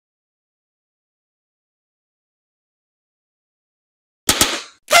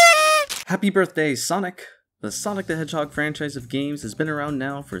Happy birthday, Sonic! The Sonic the Hedgehog franchise of games has been around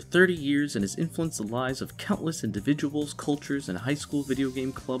now for 30 years and has influenced the lives of countless individuals, cultures, and high school video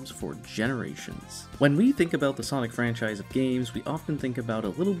game clubs for generations. When we think about the Sonic franchise of games, we often think about a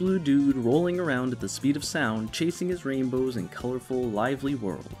little blue dude rolling around at the speed of sound, chasing his rainbows in colorful, lively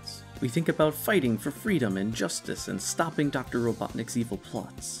worlds. We think about fighting for freedom and justice and stopping Dr. Robotnik's evil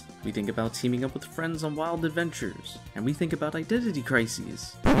plots. We think about teaming up with friends on wild adventures. And we think about identity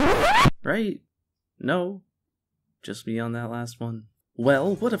crises. Right? No. Just me on that last one.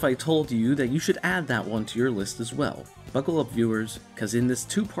 Well, what if I told you that you should add that one to your list as well? Buckle up, viewers, because in this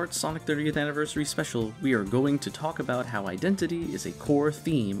two-part Sonic 30th Anniversary special, we are going to talk about how identity is a core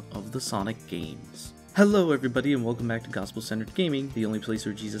theme of the Sonic games. Hello everybody and welcome back to Gospel-Centered Gaming, the only place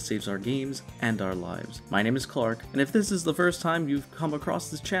where Jesus saves our games and our lives. My name is Clark, and if this is the first time you've come across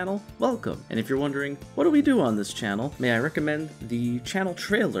this channel, welcome! And if you're wondering, what do we do on this channel, may I recommend the channel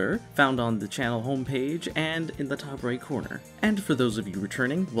trailer found on the channel homepage and in the top right corner. And for those of you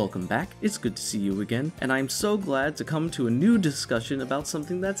returning, welcome back, it's good to see you again, and I'm so glad to come to a new discussion about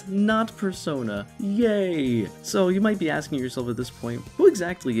something that's not Persona. Yay! So you might be asking yourself at this point, who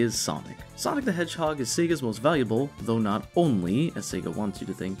exactly is Sonic? Sonic the Hedgehog is Sega's most valuable, though not only, as Sega wants you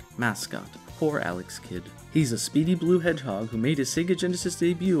to think, mascot. Poor Alex Kidd. He's a speedy blue hedgehog who made his Sega Genesis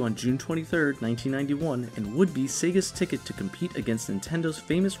debut on June 23, 1991, and would be Sega's ticket to compete against Nintendo's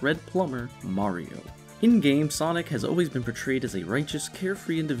famous red plumber, Mario. In-game, Sonic has always been portrayed as a righteous,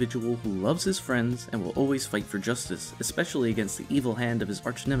 carefree individual who loves his friends and will always fight for justice, especially against the evil hand of his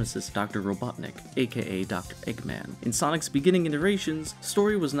arch-nemesis, Dr. Robotnik, aka Dr. Eggman. In Sonic's beginning iterations,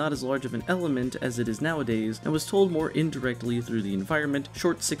 story was not as large of an element as it is nowadays, and was told more indirectly through the environment,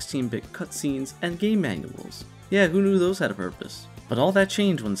 short 16-bit cutscenes, and game manuals. Yeah, who knew those had a purpose? But all that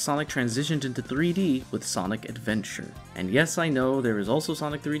changed when Sonic transitioned into 3D with Sonic Adventure. And yes, I know there is also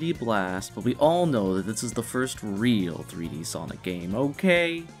Sonic 3D Blast, but we all know that this is the first real 3D Sonic game,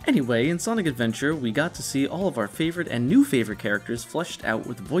 okay? Anyway, in Sonic Adventure, we got to see all of our favorite and new favorite characters fleshed out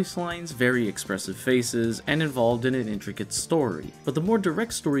with voice lines, very expressive faces, and involved in an intricate story. But the more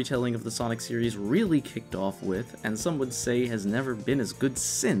direct storytelling of the Sonic series really kicked off with, and some would say has never been as good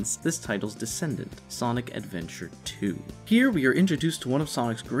since, this title's descendant, Sonic Adventure 2. Here we are introduced to one of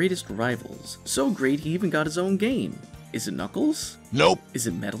Sonic's greatest rivals. So great he even got his own game. Is it Knuckles? Nope. Is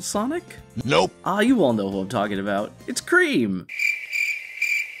it Metal Sonic? Nope. Ah, you all know who I'm talking about. It's Cream!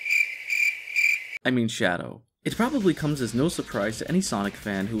 I mean Shadow. It probably comes as no surprise to any Sonic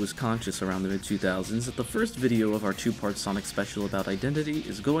fan who was conscious around the mid-2000s that the first video of our two-part Sonic special about identity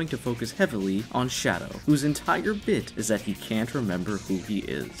is going to focus heavily on Shadow, whose entire bit is that he can't remember who he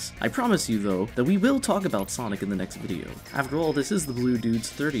is. I promise you, though, that we will talk about Sonic in the next video. After all, this is the blue dude's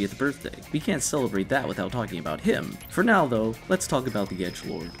 30th birthday. We can't celebrate that without talking about him. For now, though, let's talk about the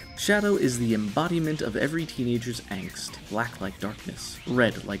Edgelord. Shadow is the embodiment of every teenager's angst, black like darkness,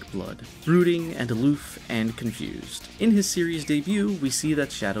 red like blood, brooding and aloof and confused. In his series debut, we see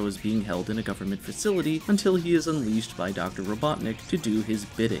that Shadow is being held in a government facility until he is unleashed by Dr. Robotnik to do his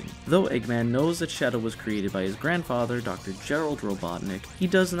bidding. Though Eggman knows that Shadow was created by his grandfather, Dr. Gerald Robotnik, he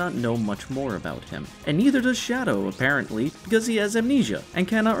does not know much more about him. And neither does Shadow, apparently, because he has amnesia and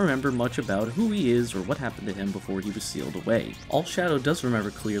cannot remember much about who he is or what happened to him before he was sealed away. All Shadow does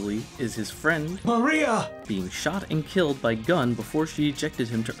remember clearly is his friend, Maria, being shot and killed by Gun before she ejected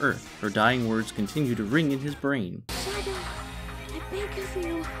him to Earth. Her dying words continue to ring in his brain. Shadow, I beg of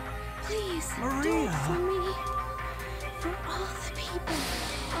you, please, Maria, do it for me, for all the people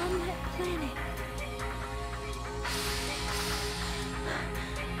on that planet.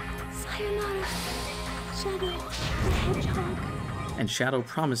 Sayonara, Shadow the Hedgehog. And Shadow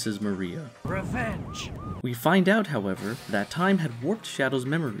promises Maria revenge. We find out, however, that time had warped Shadow's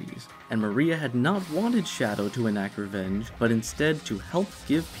memories, and Maria had not wanted Shadow to enact revenge, but instead to help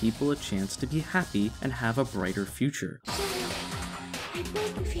give people a chance to be happy and have a brighter future. Shadow, I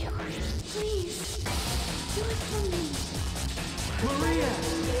beg of you, please, do it for me. Maria!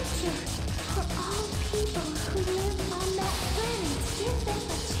 Future for all people who live on that planet. Give them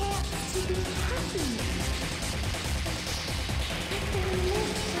a chance to be happy. Let them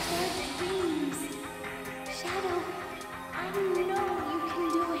live for their dreams. Shadow, I know you can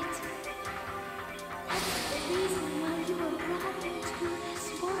do it. That's the reason why you were brought into this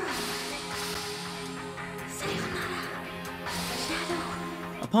world. Sayonara, Shadow.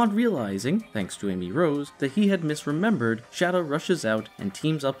 Upon realizing, thanks to Amy Rose, that he had misremembered, Shadow rushes out and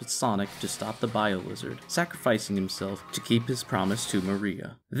teams up with Sonic to stop the Bio-Lizard, sacrificing himself to keep his promise to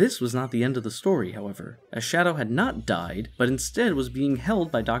Maria. This was not the end of the story, however, as Shadow had not died, but instead was being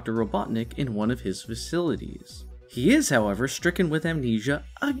held by Dr. Robotnik in one of his facilities. He is, however, stricken with amnesia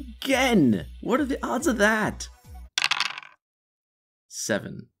again! What are the odds of that?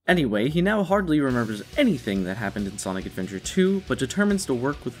 7. Anyway, he now hardly remembers anything that happened in Sonic Adventure 2, but determines to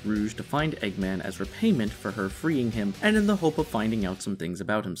work with Rouge to find Eggman as repayment for her freeing him, and in the hope of finding out some things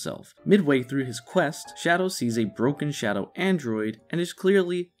about himself. Midway through his quest, Shadow sees a broken Shadow android and is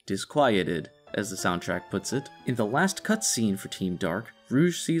clearly disquieted, as the soundtrack puts it. In the last cutscene for Team Dark,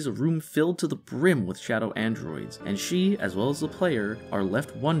 Rouge sees a room filled to the brim with Shadow androids, and she, as well as the player, are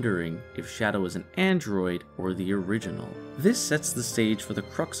left wondering if Shadow is an android or the original. This sets the stage for the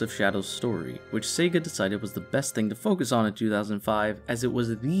crux of Shadow's story, which Sega decided was the best thing to focus on in 2005, as it was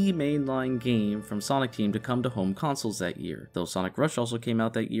the mainline game from Sonic Team to come to home consoles that year, though Sonic Rush also came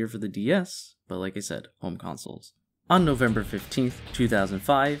out that year for the DS, but like I said, home consoles. On November 15th,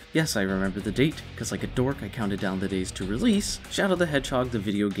 2005, yes, I remember the date, because like a dork I counted down the days to release, Shadow the Hedgehog the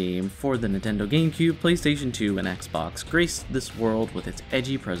video game for the Nintendo GameCube, PlayStation 2, and Xbox graced this world with its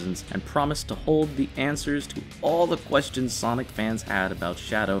edgy presence and promised to hold the answers to all the questions Sonic fans had about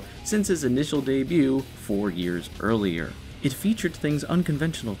Shadow since his initial debut 4 years earlier. It featured things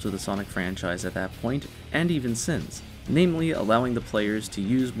unconventional to the Sonic franchise at that point, and even since. Namely, allowing the players to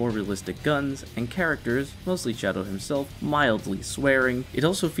use more realistic guns, and characters, mostly Shadow himself, mildly swearing. It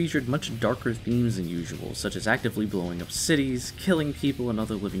also featured much darker themes than usual, such as actively blowing up cities, killing people and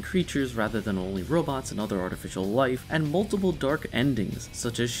other living creatures rather than only robots and other artificial life, and multiple dark endings,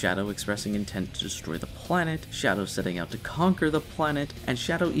 such as Shadow expressing intent to destroy the planet, Shadow setting out to conquer the planet, and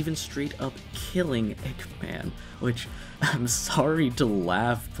Shadow even straight up killing Eggman, which, I'm sorry to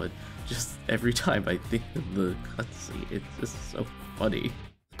laugh, but just every time I think of the cutscene, it's just so funny.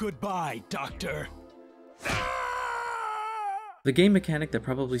 Goodbye, Doctor. The game mechanic that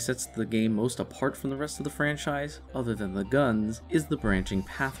probably sets the game most apart from the rest of the franchise, other than the guns, is the branching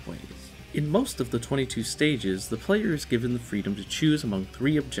pathways. In most of the 22 stages, the player is given the freedom to choose among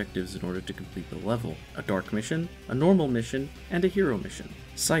 3 objectives in order to complete the level: a dark mission, a normal mission, and a hero mission.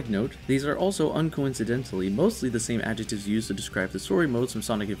 Side note, these are also uncoincidentally mostly the same adjectives used to describe the story modes from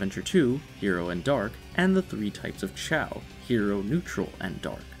Sonic Adventure 2, Hero and Dark, and the 3 types of Chao, Hero, Neutral, and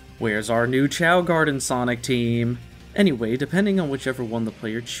Dark. Where's our new Chao Garden, Sonic Team? Anyway, depending on whichever one the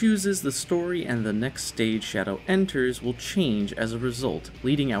player chooses, the story and the next stage Shadow enters will change as a result,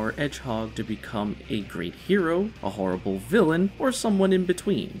 leading our Hedgehog to become a great hero, a horrible villain, or someone in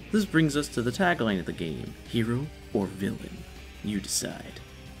between. This brings us to the tagline of the game: hero or villain? You decide.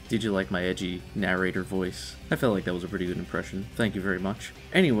 Did you like my edgy narrator voice? I felt like that was a pretty good impression. Thank you very much.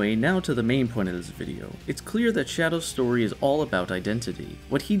 Anyway, now to the main point of this video. It's clear that Shadow's story is all about identity.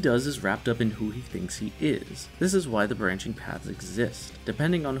 What he does is wrapped up in who he thinks he is. This is why the branching paths exist.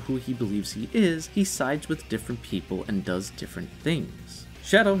 Depending on who he believes he is, he sides with different people and does different things.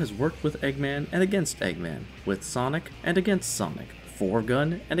 Shadow has worked with Eggman and against Eggman, with Sonic and against Sonic, for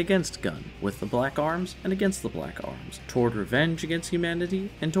Gun and against Gun, with the Black Arms and against the Black Arms, toward revenge against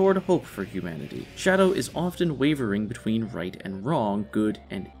humanity and toward hope for humanity. Shadow is often wavering between right and wrong, good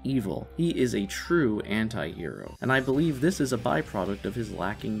and evil. He is a true anti-hero, and I believe this is a byproduct of his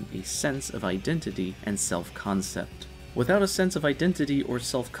lacking a sense of identity and self-concept. Without a sense of identity or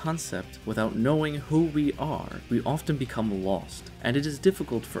self-concept, without knowing who we are, we often become lost, and it is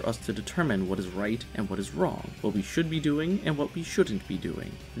difficult for us to determine what is right and what is wrong, what we should be doing and what we shouldn't be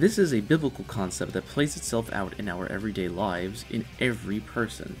doing. This is a biblical concept that plays itself out in our everyday lives in every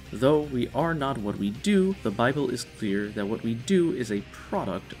person. Though we are not what we do, the Bible is clear that what we do is a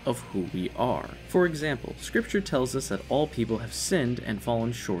product of who we are. For example, Scripture tells us that all people have sinned and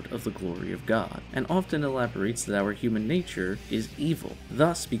fallen short of the glory of God, and often elaborates that our human nature is evil.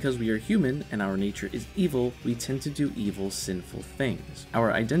 Thus, because we are human and our nature is evil, we tend to do evil, sinful things.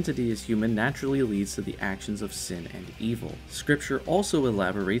 Our identity as human naturally leads to the actions of sin and evil. Scripture also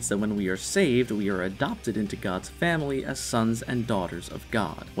elaborates that when we are saved, we are adopted into God's family as sons and daughters of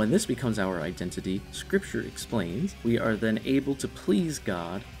God. When this becomes our identity, Scripture explains, we are then able to please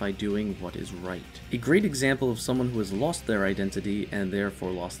God by doing what is right. A great example of someone who has lost their identity and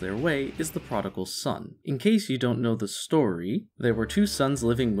therefore lost their way is the prodigal son. In case you don't know the story, there were 2 sons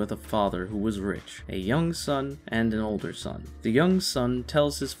living with a father who was rich, a young son and an older son. The young son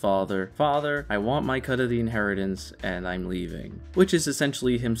tells his father, "Father, I want my cut of the inheritance and I'm leaving," which is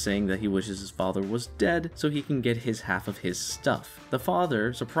essentially him saying that he wishes his father was dead so he can get his half of his stuff. The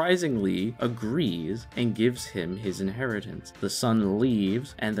father, surprisingly, agrees and gives him his inheritance. The son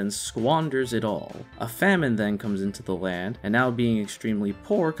leaves and then squanders it all. A famine then comes into the land, and now being extremely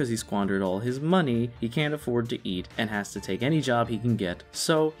poor because he squandered all his money, he can't afford to eat and has to take any job he can get,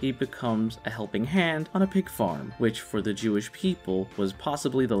 so he becomes a helping hand on a pig farm, which for the Jewish people was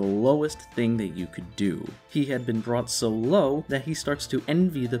possibly the lowest thing that you could do. He had been brought so low that he starts to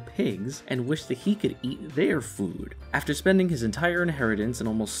envy the pigs and wish that he could eat their food. After spending his entire inheritance and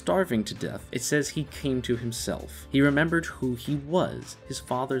almost starving to death, it says he came to himself. He remembered who he was, his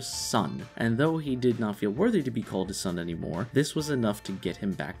father's son, and though he did not feel worthy to be called his son anymore, this was enough to get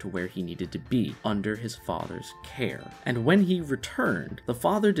him back to where he needed to be, under his father's care. And when he returned, the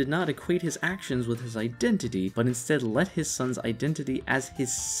father did not equate his actions with his identity, but instead let his son's identity as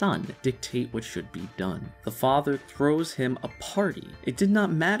his son dictate what should be done. The father throws him a party. It did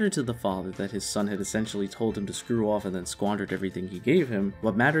not matter to the father that his son had essentially told him to screw off and then squandered everything he gave him.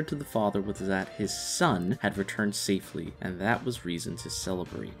 What mattered to the father was that his son had returned safely, and that was reason to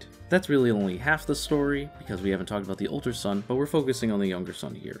celebrate. That's really only half the story, because we haven't talked about the older son, but we're focusing on the younger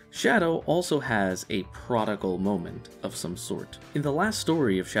son here. Shadow also has a prodigal moment of some sort. In the last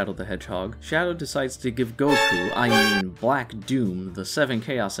story of Shadow the Hedgehog, Shadow decides to give Goku, Black Doom, the 7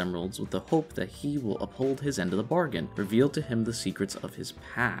 Chaos Emeralds with the hope that he will uphold his end of the bargain, reveal to him the secrets of his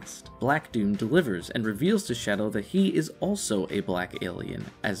past. Black Doom delivers and reveals to Shadow that he is also a black alien,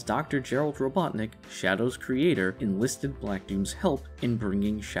 as Dr. Gerald Robotnik, Shadow's creator, enlisted Black Doom's help in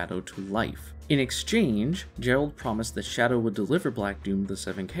bringing Shadow to life. In exchange, Gerald promised that Shadow would deliver Black Doom the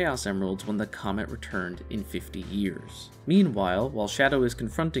 7 Chaos Emeralds when the comet returned in 50 years. Meanwhile, while Shadow is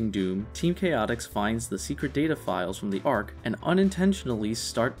confronting Doom, Team Chaotix finds the secret data files from the Ark and unintentionally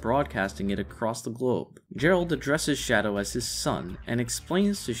start broadcasting it across the globe. Gerald addresses Shadow as his son and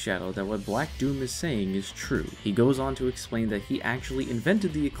explains to Shadow that what Black Doom is saying is true. He goes on to explain that he actually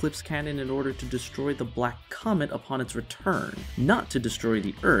invented the Eclipse Cannon in order to destroy the Black Comet upon its return, not to destroy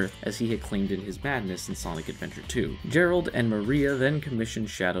the Earth as he had claimed in his madness in Sonic Adventure 2. Gerald and Maria then commission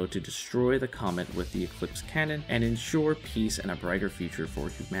Shadow to destroy the comet with the Eclipse Cannon and ensure peace and a brighter future for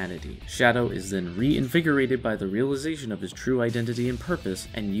humanity. Shadow is then reinvigorated by the realization of his true identity and purpose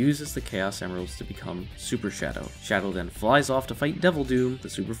and uses the Chaos Emeralds to become Super Shadow. Shadow then flies off to fight Devil Doom, the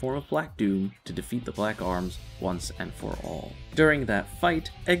super form of Black Doom, to defeat the Black Arms once and for all. During that fight,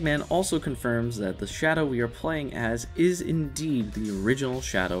 Eggman also confirms that the Shadow we are playing as is indeed the original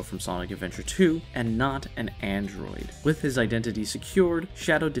Shadow from Sonic Adventure 2 and not an android. With his identity secured,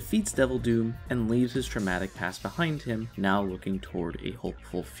 Shadow defeats Devil Doom and leaves his traumatic past behind him, now looking toward a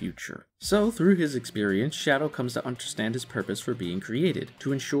hopeful future. So, through his experience, Shadow comes to understand his purpose for being created,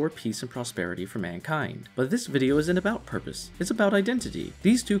 to ensure peace and prosperity for mankind. But this video isn't about purpose, it's about identity.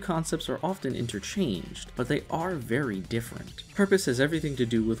 These two concepts are often interchanged, but they are very different. Purpose has everything to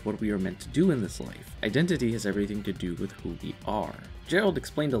do with what we are meant to do in this life. Identity has everything to do with who we are. Gerald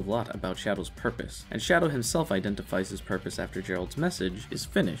explained a lot about Shadow's purpose, and Shadow himself identifies his purpose after Gerald's message is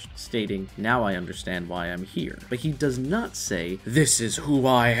finished, stating, "Now I understand why I'm here." But he does not say, "This is who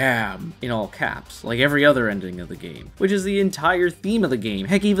I am," in all caps, like every other ending of the game, which is the entire theme of the game,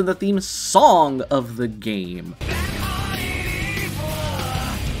 heck, even the theme song of the game.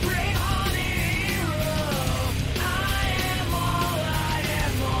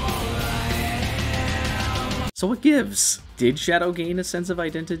 So what gives? Did Shadow gain a sense of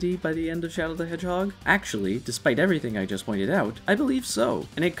identity by the end of Shadow the Hedgehog? Actually, despite everything I just pointed out, I believe so,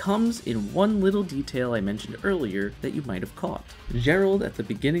 and it comes in one little detail I mentioned earlier that you might have caught. Gerald, at the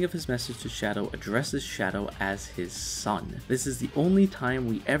beginning of his message to Shadow, addresses Shadow as his son. This is the only time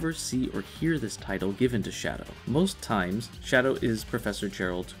we ever see or hear this title given to Shadow. Most times, Shadow is Professor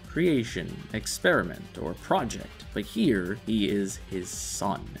Gerald's creation, experiment, or project, but here, he is his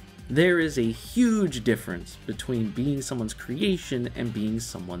son. There is a huge difference between being someone's creation and being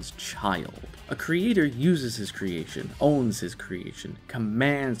someone's child. A creator uses his creation, owns his creation,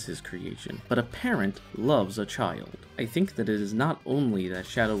 commands his creation, but a parent loves a child. I think that it is not only that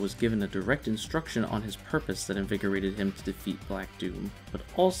Shadow was given a direct instruction on his purpose that invigorated him to defeat Black Doom, but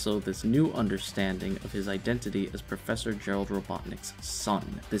also this new understanding of his identity as Professor Gerald Robotnik's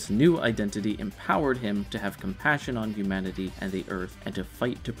son. This new identity empowered him to have compassion on humanity and the Earth and to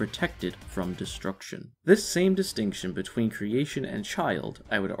fight to protect it from destruction. This same distinction between creation and child,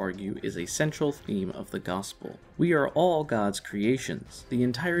 I would argue, is a central theme of the Gospel. We are all God's creations. The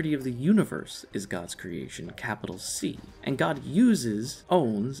entirety of the universe is God's creation, capital C. And God uses,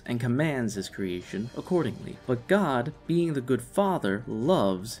 owns, and commands his creation accordingly. But God, being the good Father,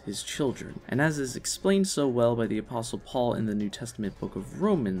 loves his children. And as is explained so well by the Apostle Paul in the New Testament book of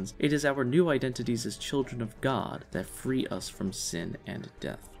Romans, it is our new identities as children of God that free us from sin and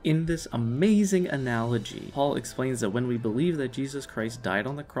death. In this amazing analogy, Paul explains that when we believe that Jesus Christ died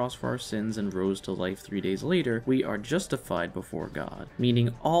on the cross for our sins and rose to life 3 days later, we are justified before God,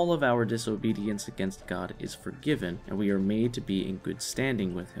 meaning all of our disobedience against God is forgiven and we are made to be in good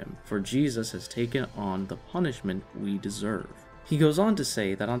standing with him, for Jesus has taken on the punishment we deserve. He goes on to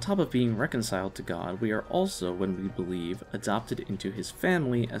say that on top of being reconciled to God, we are also, when we believe, adopted into his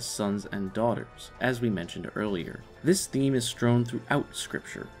family as sons and daughters, as we mentioned earlier. This theme is strewn throughout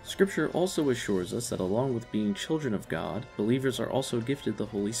Scripture. Scripture also assures us that along with being children of God, believers are also gifted the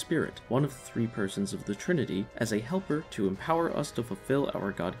Holy Spirit, one of the 3 persons of the Trinity, as a helper to empower us to fulfill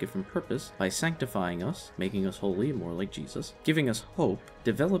our God-given purpose by sanctifying us, making us holy, more like Jesus, giving us hope,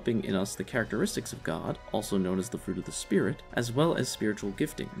 developing in us the characteristics of God, also known as the fruit of the Spirit, as well as spiritual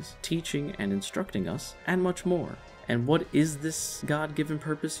giftings, teaching and instructing us, and much more. And what is this God-given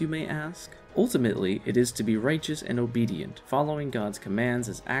purpose, you may ask? Ultimately, it is to be righteous and obedient, following God's commands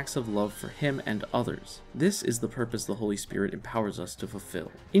as acts of love for him and others. This is the purpose the Holy Spirit empowers us to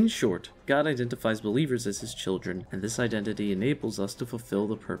fulfill. In short, God identifies believers as his children, and this identity enables us to fulfill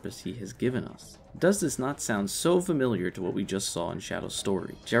the purpose he has given us. Does this not sound so familiar to what we just saw in Shadow's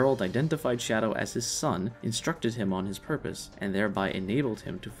story? Gerald identified Shadow as his son, instructed him on his purpose, and thereby enabled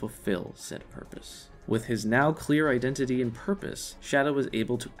him to fulfill said purpose. With his now clear identity and purpose, Shadow is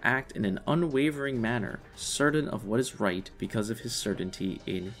able to act in an unwavering manner, certain of what is right because of his certainty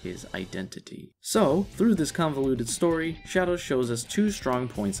in his identity. So, through this convoluted story, Shadow shows us 2 strong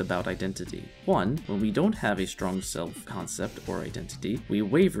points about identity. 1, when we don't have a strong self-concept or identity, we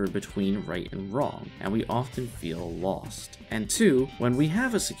waver between right and wrong, and we often feel lost. And 2, when we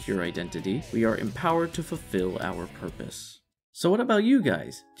have a secure identity, we are empowered to fulfill our purpose. So what about you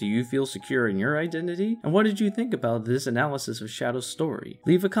guys? Do you feel secure in your identity? And what did you think about this analysis of Shadow's story?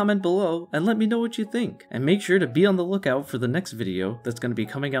 Leave a comment below and let me know what you think. And make sure to be on the lookout for the next video that's going to be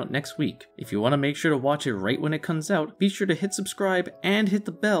coming out next week. If you want to make sure to watch it right when it comes out, be sure to hit subscribe and hit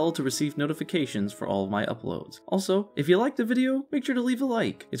the bell to receive notifications for all of my uploads. Also, if you liked the video, make sure to leave a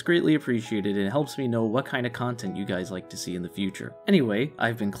like. It's greatly appreciated and it helps me know what kind of content you guys like to see in the future. Anyway,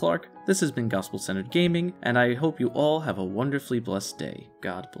 I've been Clark. This has been Gospel Centered Gaming, and I hope you all have a wonderfully blessed day.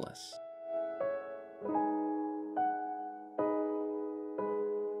 God bless.